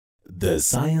The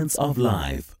Science of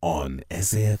Life on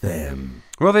SAFM.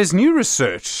 Well, there's new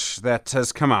research that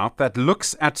has come out that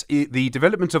looks at the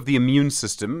development of the immune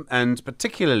system and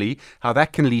particularly how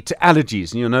that can lead to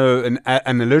allergies. And you know,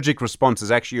 an allergic response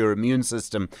is actually your immune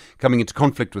system coming into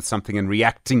conflict with something and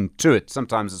reacting to it.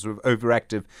 Sometimes it's sort of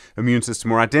overactive immune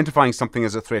system or identifying something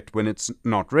as a threat when it's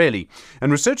not really.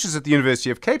 And researchers at the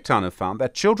University of Cape Town have found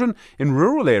that children in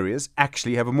rural areas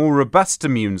actually have a more robust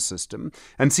immune system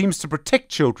and seems to protect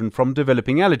children from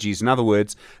developing allergies. In other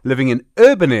words, living in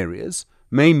urban areas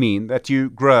may mean that you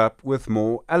grow up with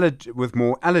more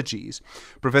allergies.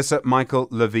 Professor Michael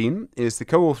Levin is the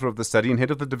co-author of the study and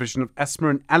head of the Division of Asthma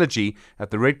and Allergy at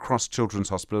the Red Cross Children's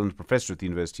Hospital and a professor at the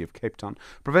University of Cape Town.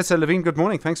 Professor Levin, good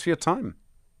morning. Thanks for your time.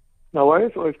 No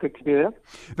worries. Always good to be there.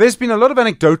 There's been a lot of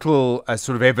anecdotal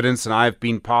sort of evidence, and I've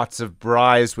been parts of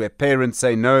braais where parents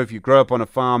say, no, if you grow up on a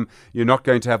farm, you're not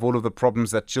going to have all of the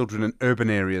problems that children in urban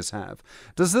areas have.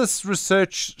 Does this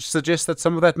research suggest that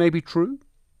some of that may be true?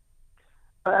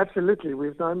 Absolutely.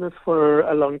 We've known this for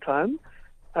a long time,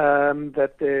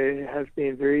 that there has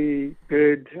been very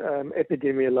good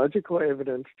epidemiological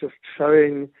evidence just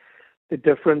showing the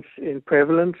difference in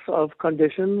prevalence of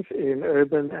conditions in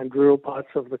urban and rural parts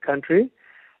of the country.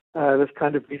 This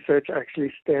kind of research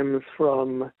actually stems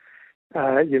from,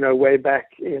 way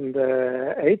back in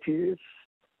the 80s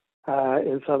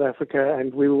in South Africa,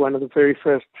 and we were one of the very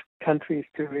first countries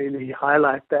to really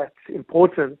highlight that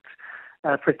important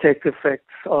protective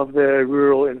effects of the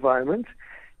rural environment.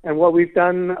 And what we've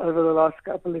done over the last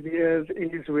couple of years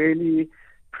is really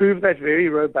prove that very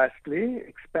robustly,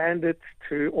 expand it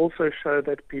to also show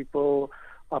that people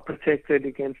are protected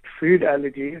against food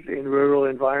allergies in rural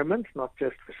environments, not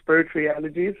just respiratory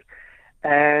allergies,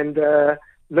 and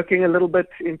looking a little bit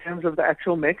in terms of the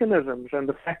actual mechanisms and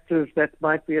the factors that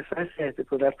might be associated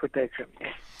with that protection.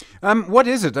 What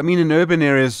is it? I mean, in urban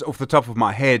areas, off the top of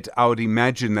my head, I would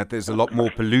imagine that there's a lot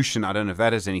more pollution. I don't know if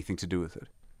that has anything to do with it.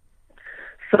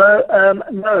 So,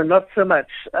 no, not so much.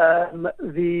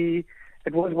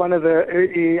 It was one of the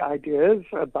early ideas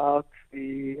about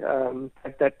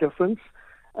that difference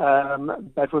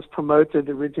that was promoted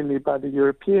originally by the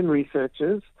European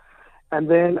researchers. And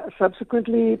then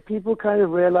subsequently, people kind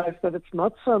of realized that it's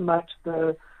not so much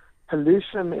the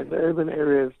pollution in the urban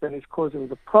areas that is causing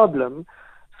the problem,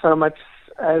 so much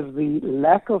as the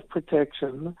lack of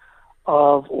protection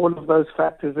of all of those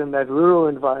factors in that rural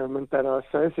environment that are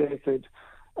associated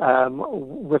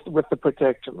with the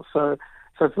protection. So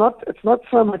it's not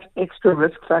so much extra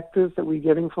risk factors that we're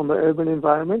getting from the urban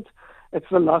environment. It's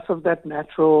the loss of that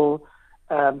natural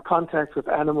contact with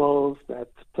animals, that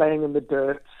playing in the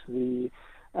dirt, the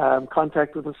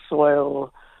contact with the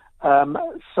soil.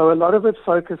 So a lot of it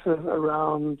focuses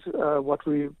around what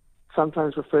we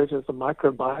sometimes refer to as the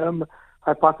microbiome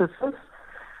hypothesis,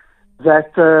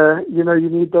 that, you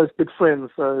need those good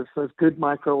friends, those good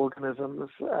microorganisms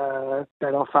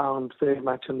that are found very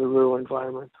much in the rural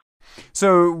environment.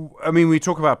 So, I mean, we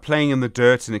talk about playing in the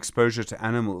dirt and exposure to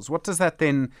animals. What does that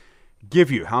then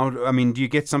give you? Do you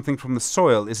get something from the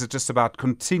soil? Is it just about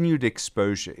continued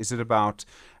exposure? Is it about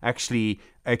actually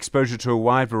exposure to a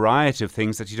wide variety of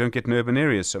things that you don't get in urban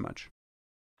areas so much?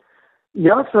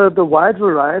 Yeah, so the wide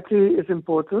variety is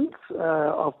important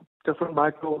of different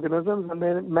microorganisms, and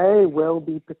then it may well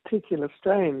be particular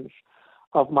strains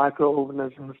of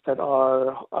microorganisms that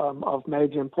are of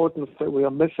major importance that we are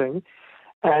missing.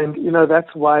 And,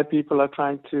 that's why people are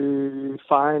trying to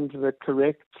find the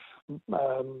correct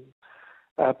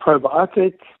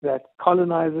probiotic that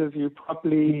colonizes you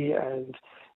properly and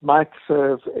might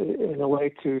serve in a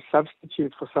way to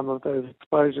substitute for some of those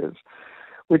exposures,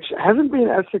 which hasn't been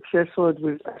as successful as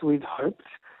we'd hoped.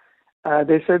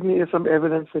 There certainly is some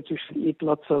evidence that you should eat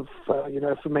lots of,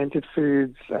 fermented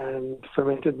foods and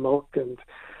fermented milk. And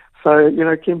so,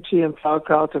 kimchi and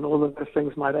sauerkraut and all of those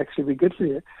things might actually be good for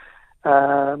you.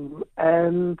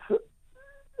 And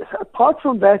apart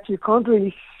from that, you can't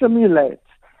really simulate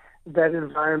that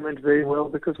environment very well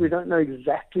because we don't know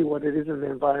exactly what it is in the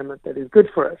environment that is good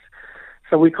for us.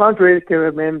 So we can't really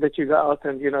recommend that you go out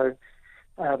and,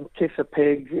 kiss a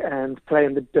pig and play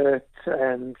in the dirt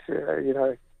and,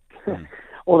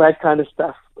 all that kind of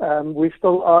stuff. We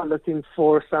still are looking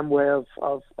for some way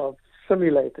of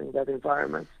simulating that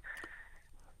environment.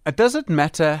 Does it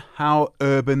matter how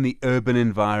urban the urban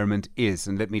environment is?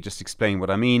 And let me just explain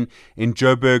what I mean. In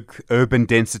Joburg, urban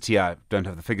density, I don't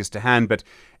have the figures to hand, but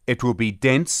It will be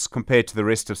dense compared to the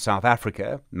rest of South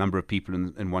Africa, number of people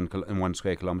in 1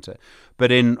 square kilometre.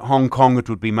 But in Hong Kong, it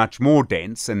would be much more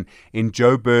dense. And in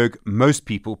Joburg, most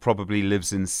people probably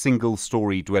lives in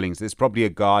single-story dwellings. There's probably a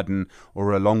garden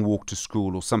or a long walk to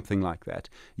school or something like that.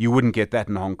 You wouldn't get that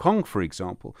in Hong Kong, for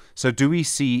example. So do we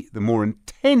see the more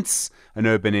intense an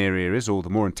urban area is, or the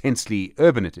more intensely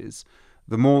urban it is,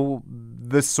 the more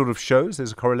this sort of shows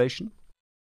there's a correlation?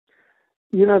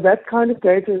 That kind of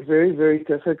data is very, very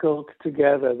difficult to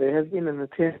gather. There has been an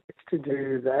attempt to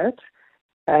do that,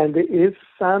 and there is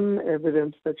some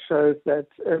evidence that shows that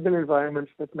urban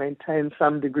environments that maintain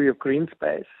some degree of green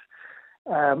space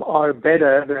are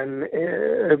better than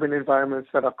urban environments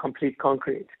that are complete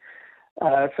concrete.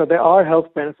 So there are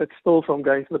health benefits still from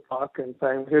going to the park and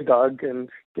playing with your dog and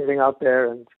getting out there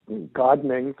and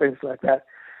gardening, things like that.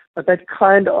 But that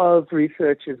kind of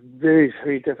research is very,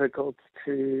 very difficult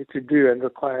to do and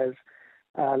requires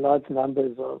large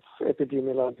numbers of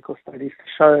epidemiological studies to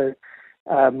show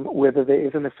whether there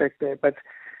is an effect there. But,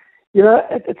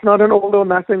 it's not an all or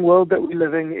nothing world that we're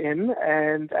living in,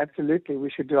 and absolutely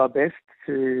we should do our best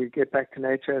to get back to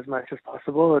nature as much as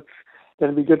possible. It's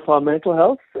going to be good for our mental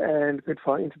health and good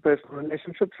for our interpersonal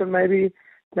relationships, and maybe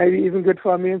even good for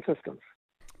our immune systems.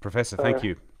 Professor, thank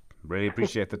you. Really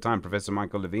appreciate the time. Professor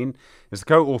Michael Levin is the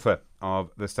co-author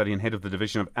of the study and head of the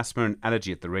Division of Asthma and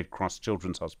Allergy at the Red Cross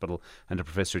Children's Hospital and a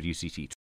professor at UCT.